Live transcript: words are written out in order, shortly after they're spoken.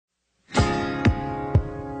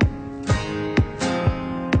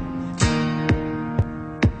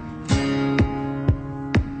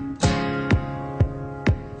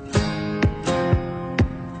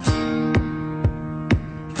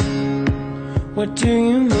What do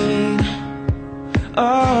you mean?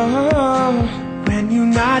 Oh, when you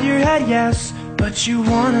nod your head yes, but you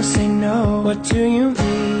wanna say no. What do you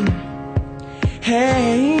mean?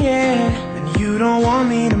 Hey, yeah, when you don't want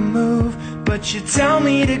me to move, but you tell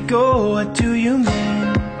me to go. What do you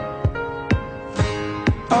mean?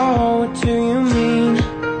 Oh, what do you mean?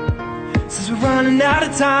 Since we're running out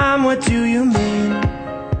of time, what do you mean?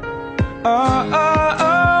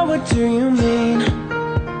 Oh, what do you mean?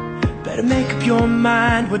 Better make up your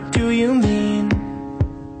mind, what do you mean?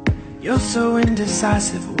 You're so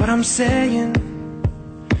indecisive of what I'm saying,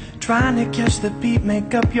 trying to catch the beat,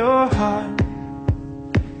 make up your heart.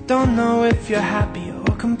 Don't know if you're happy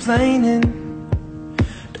or complaining.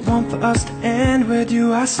 Don't want for us to end, where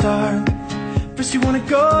do I start? First you wanna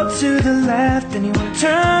go to the left, then you wanna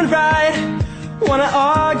turn right. Wanna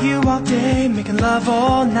argue all day, making love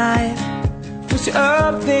all night. First you're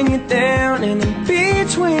up, then you're down, and in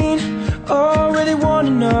between. Oh, really wanna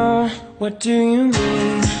know, what do you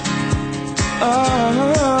mean?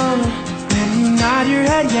 Oh, when you nod your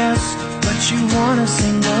head yes, but you wanna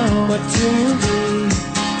say no. What do you mean?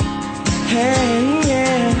 Hey,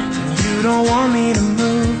 yeah, you don't want me to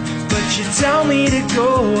move, but you tell me to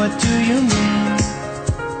go. What do you mean?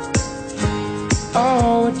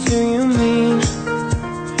 Oh, what do you mean?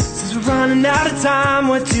 Since we're running out of time,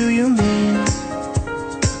 what do you mean?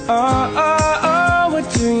 Oh, what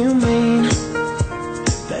do you mean?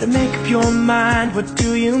 Better make up your mind, what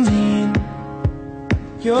do you mean?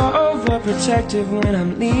 You're overprotective when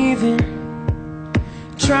I'm leaving,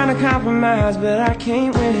 trying to compromise, but I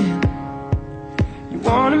can't win. You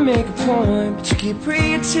wanna make a point, but you keep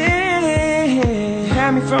preaching.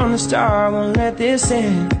 Had me from the start, won't let this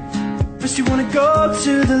end. First you wanna go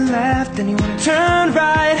to the left, then you wanna turn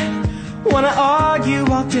right. Wanna argue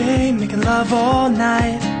all day, making love all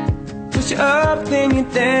night. First you're up, then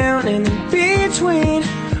you're down, and in between.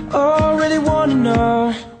 Oh, really wanna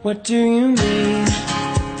know, what do you mean?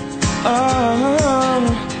 Oh,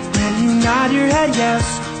 when you nod your head yes,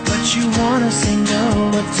 but you wanna say no.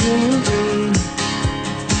 What do you mean?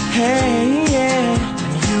 Hey, yeah,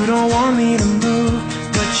 when you don't want me to move,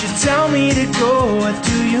 but you tell me to go. What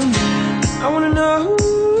do you mean? I wanna know.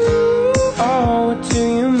 Oh, what do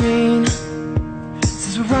you mean?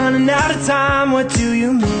 Since we're running out of time, what do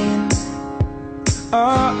you mean?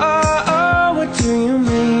 Oh, what do you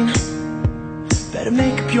mean? Better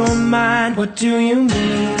make up your mind, what do you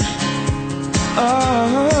mean?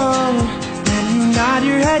 Oh, when you nod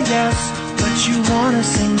your head yes, but you wanna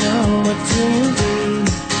say no. What do you mean?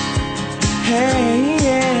 Hey,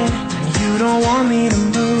 yeah, you don't want me to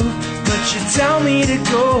move, but you tell me to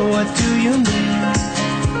go. What do you mean?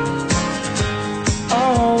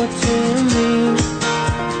 Oh, what do you mean?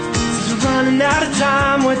 Since we're running out of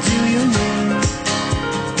time, what do you mean?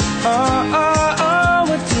 Oh,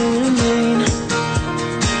 what do you mean?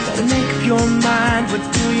 Better make up your mind, what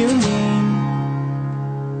do you mean?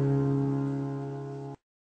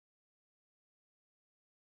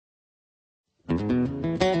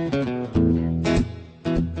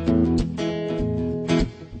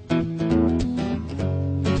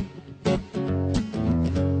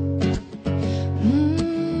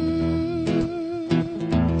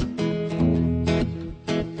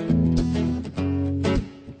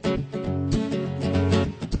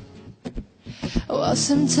 Well,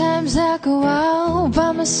 sometimes I go out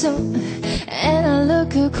by myself and I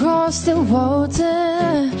look across the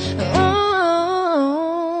water.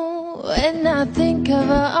 Oh, and I think of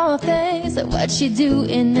all things that what you're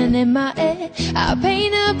doing, and in my head I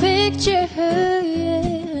paint a picture.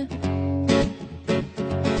 Yeah.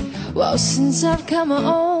 Well, since I've come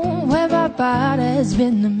home, where my body has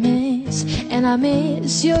been a mess, and I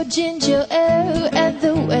miss your ginger ale and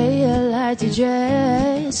the way you like to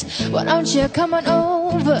dress. Why don't you come on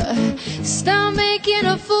over, stop making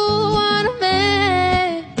a fool out of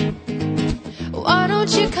me? Why don't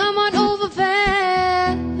you come on over,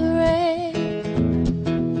 Valerie?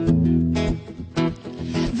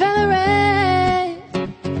 Valerie,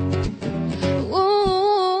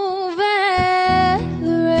 ooh, Valerie.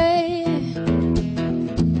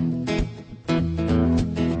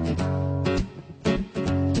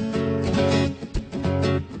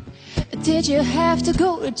 Did you have to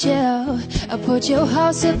go to jail? I put your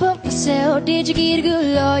house above for sale. Did you get a good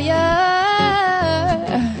lawyer?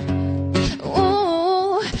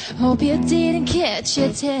 Ooh, hope you didn't catch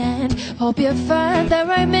your tan. Hope you find the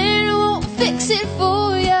right man who won't fix it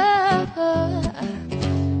for you.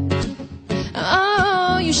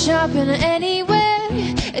 Oh, you shopping anywhere?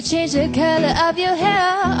 Change the color of your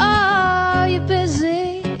hair. Oh, you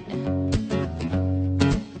busy?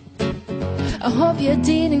 I hope you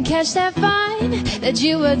didn't catch that fine that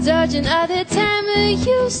you were dodging at the time and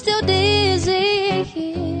you still dizzy.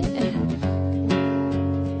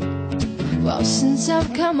 Well, since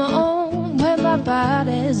I've come home, where my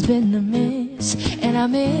body's been a mess, and I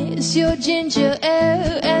miss your ginger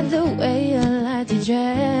ale and the way you like to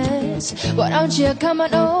dress. Why don't you come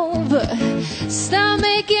on over, stop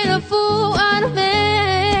making a fool out of me?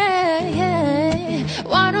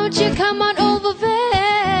 Why don't you come on over, Valerie?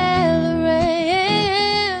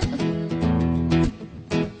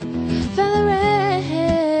 Valerie,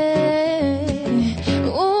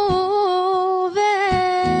 ooh, Valerie.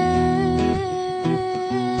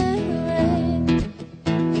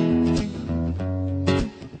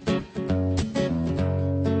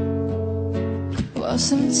 Well,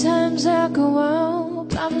 sometimes I go out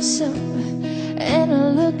by myself and I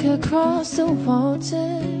look across the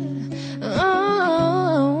water. Oh,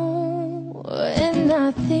 and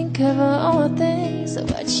I think of all the things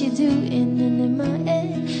of what you do in my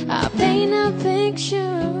head. I paint a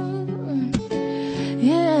picture,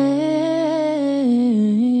 yeah.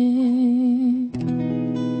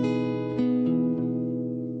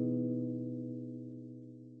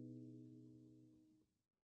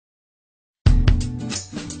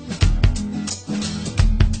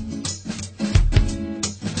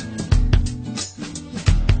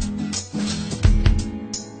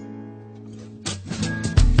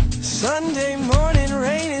 Sunday morning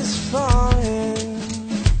rain is falling.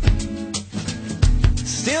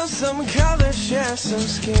 Still some color, share some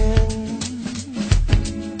skin.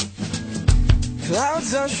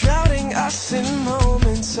 Clouds are shrouding us in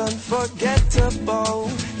moments unforgettable.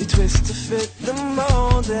 You twist to fit the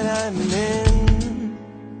mold that I'm in.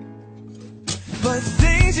 But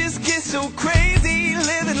things just get so crazy,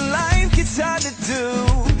 living life gets hard to do.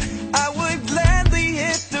 I would gladly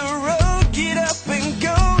hit the road, get up and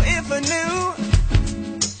go if I knew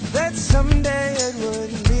that someday it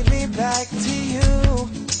would lead me back to you.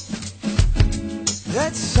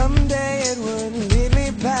 That someday it would lead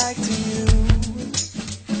me back to you.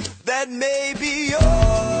 That may be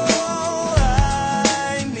all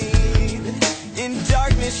I need. In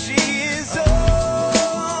darkness she is all